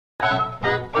Alright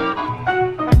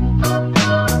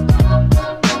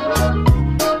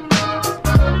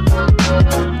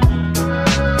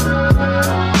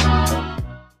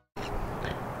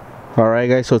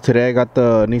guys, so today I got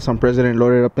the Nissan President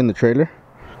loaded up in the trailer.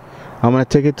 I'm gonna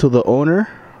take it to the owner.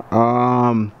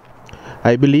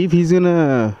 I believe he's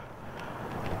gonna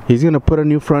put a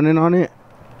new front end on it,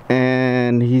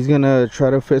 and he's gonna try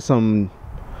to fit some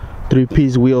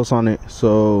 3-piece wheels on it.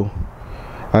 So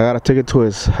I gotta take it to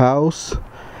his house,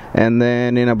 and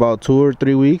then in about 2 or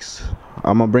 3 weeks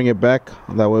I'm gonna bring it back.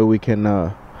 That way we can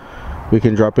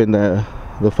drop in the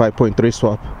 5.3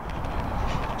 swap.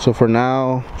 So for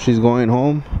now she's going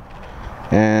home,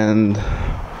 and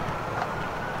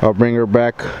I'll bring her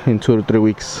back in 2 to 3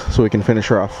 weeks so we can finish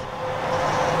her off.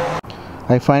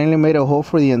 I finally made a hole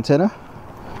for the antenna.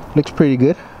 Looks pretty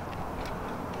good.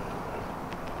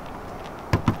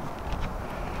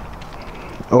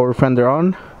 Over fender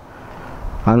on.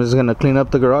 I'm just gonna clean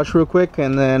up the garage real quick,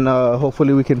 and then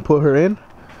hopefully we can put her in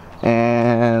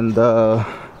and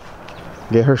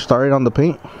get her started on the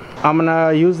paint. I'm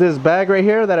gonna use this bag right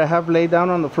here that I have laid down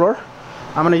on the floor.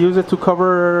 I'm gonna use it to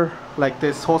cover like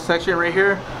this whole section right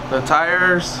here, the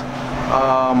tires,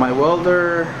 my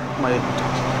welder, my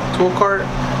tool cart,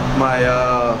 my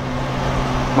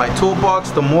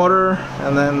toolbox, the motor,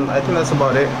 and then I think that's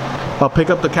about it. I'll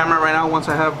pick up the camera right now once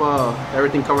I have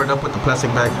everything covered up with the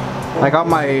plastic bag. I got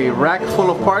my rack full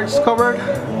of parts covered,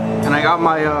 and I got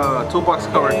my toolbox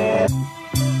covered.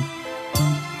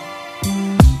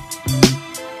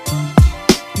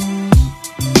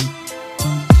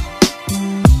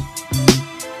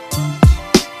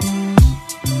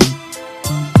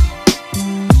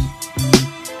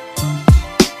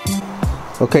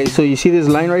 Okay, so you see this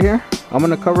line right here? I'm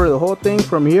gonna cover the whole thing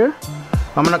from here.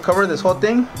 I'm gonna cover this whole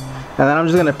thing, and then I'm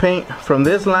just gonna paint from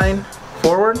this line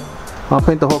forward. I'll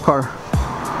paint the whole car,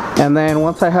 and then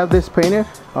once I have this painted,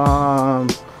 I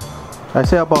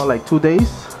say about like 2 days,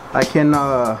 I can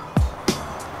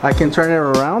turn it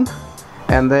around,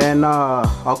 and then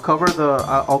I'll cover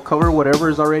whatever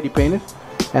is already painted,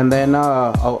 and then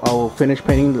I'll finish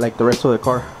painting like the rest of the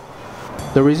car.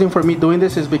 The reason for me doing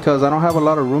this is because I don't have a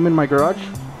lot of room in my garage,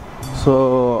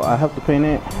 so I have to paint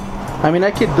it. I mean,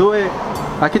 I could do it,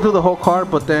 I could do the whole car,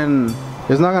 but then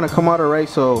it's not gonna come out alright.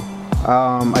 So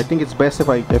I think it's best if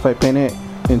I paint it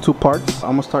in 2 parts.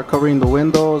 I'm gonna start covering the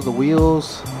windows, the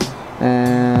wheels,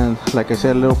 and like I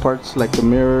said, little parts like the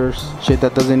mirrors, shit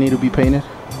that doesn't need to be painted,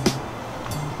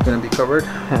 gonna be covered.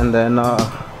 And then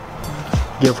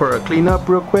give her a clean up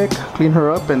real quick, clean her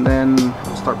up, and then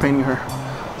I'll start painting her.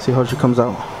 See how she comes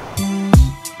out.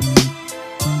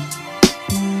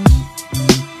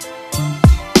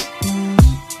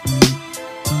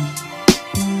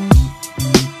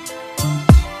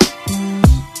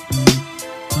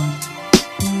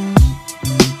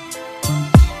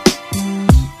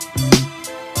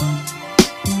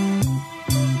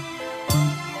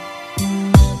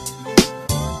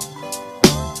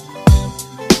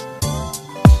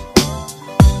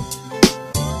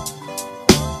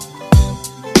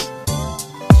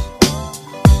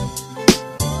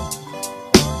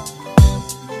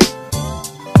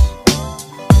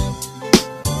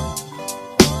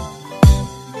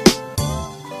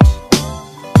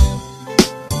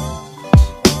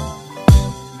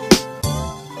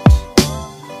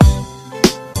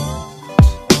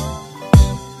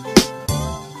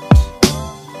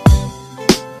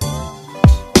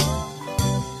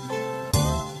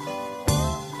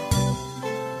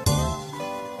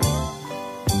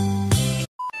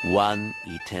 One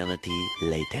eternity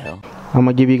later. I'm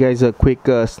gonna give you guys a quick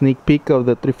sneak peek of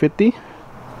the 350.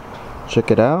 Check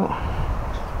it out.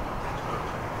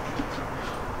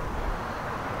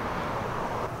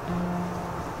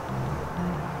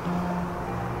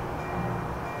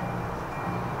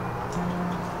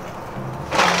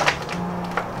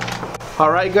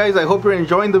 Alright guys, I hope you're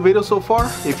enjoying the video so far.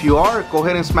 If you are, go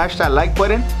ahead and smash that like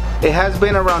button. It has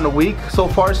been around a week so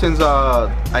far since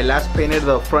I last painted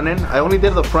the front end. I only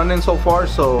did the front end so far,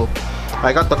 so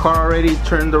I got the car already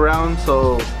turned around,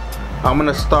 so I'm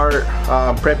gonna start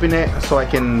prepping it so I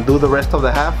can do the rest of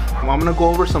the half. I'm gonna go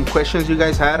over some questions you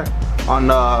guys had on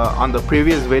the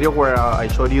previous video where I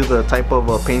showed you the type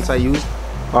of paints I used.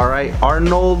 Alright,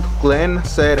 Arnold Glenn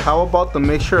said, how about the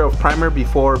mixture of primer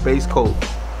before base coat?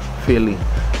 Feely.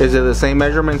 Is it the same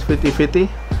measurements, 50-50?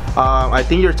 I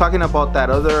think you're talking about that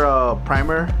other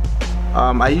primer.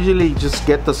 I usually just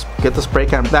get the spray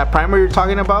can. That primer you're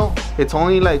talking about, it's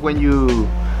only like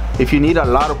if you need a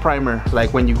lot of primer,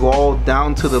 like when you go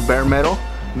down to the bare metal,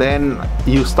 then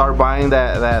you start buying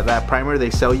that primer. They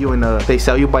sell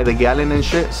you by the gallon and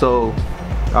shit. So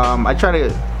I try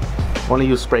to only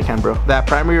use spray can, bro. That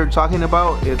primer you're talking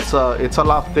about, it's a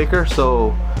lot thicker,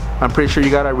 so I'm pretty sure you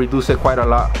gotta reduce it quite a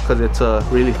lot because it's a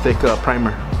really thick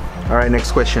primer. All right,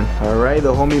 next question. All right,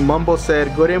 the homie Mumbo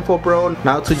said, good info, bro.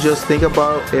 Now to just think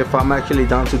about if I'm actually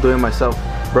down to do it myself.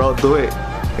 Bro, do it.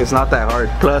 It's not that hard.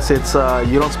 Plus, it's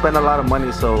you don't spend a lot of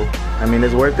money, so I mean,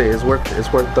 it's worth it. It's worth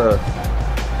the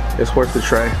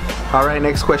try. All right,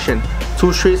 next question.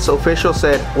 Two Streets Official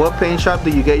said, what paint shop do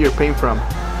you get your paint from?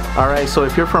 All right, so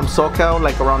if you're from SoCal,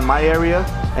 like around my area,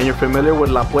 and you're familiar with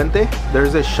La Puente,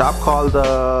 there's this shop called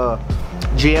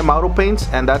GM Auto Paints,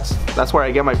 and that's where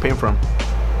I get my paint from.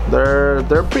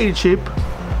 They're pretty cheap,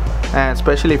 and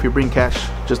especially if you bring cash.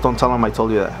 Just don't tell them I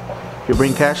told you that. If you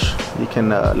bring cash, you can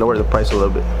lower the price a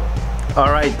little bit.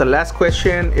 All right, the last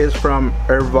question is from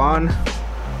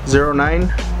Irvan09.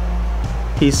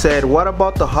 He said, what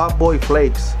about the Hotboi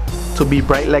flakes to be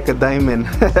bright like a diamond?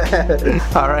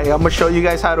 All right, I'm gonna show you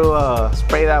guys how to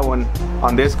spray that one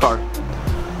on this car.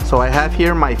 So I have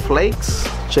here my flakes.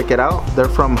 Check it out. They're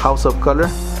from House of Color.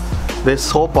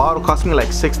 This whole bottle cost me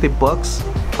like 60 bucks.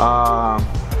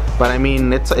 But I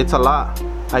mean, it's a lot.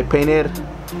 I painted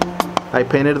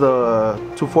the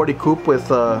 240 coupe with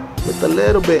a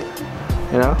little bit,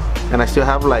 you know, and I still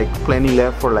have like plenty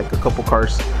left for like a couple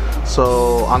cars.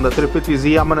 So on the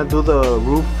 350Z, I'm gonna do the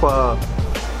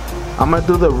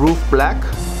roof black,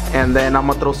 and then I'm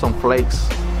gonna throw some flakes.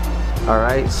 All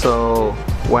right, so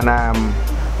when I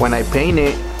paint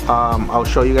it, I'll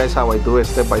show you guys how I do it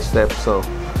step by step, so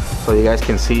you guys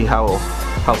can see how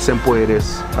simple it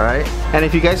is. All right, and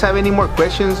if you guys have any more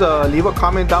questions, leave a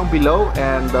comment down below,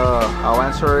 and I'll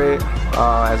answer it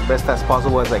as best as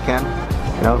possible as I can.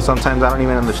 You know, sometimes I don't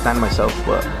even understand myself,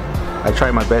 but I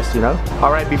try my best, you know.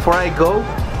 All right, before I go,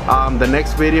 the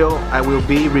next video I will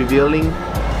be revealing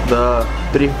the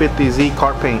 350Z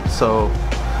car paint, so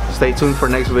stay tuned for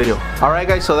next video. All right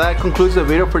guys, so that concludes the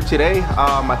video for today.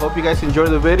 I hope you guys enjoyed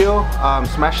the video.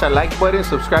 Smash that like button,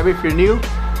 subscribe if you're new,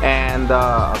 and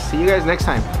I'll see you guys next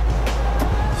time.